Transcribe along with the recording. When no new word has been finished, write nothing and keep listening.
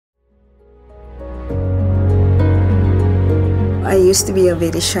used to be a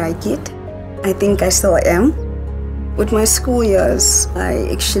very shy kid. I think I still am. With my school years, I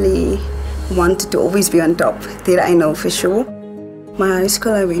actually wanted to always be on top. That I know for sure. My high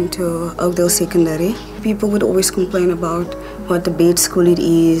school, I went to Oakdale Secondary. People would always complain about what a bad school it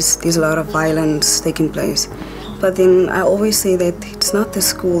is. There's a lot of violence taking place. But then I always say that it's not the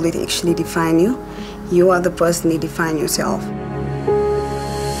school that actually define you. You are the person that define yourself.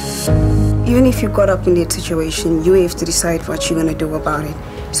 Even if you got up in that situation, you have to decide what you're going to do about it.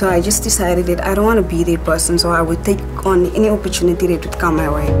 So I just decided that I don't want to be that person, so I would take on any opportunity that would come my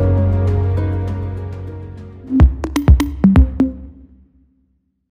way.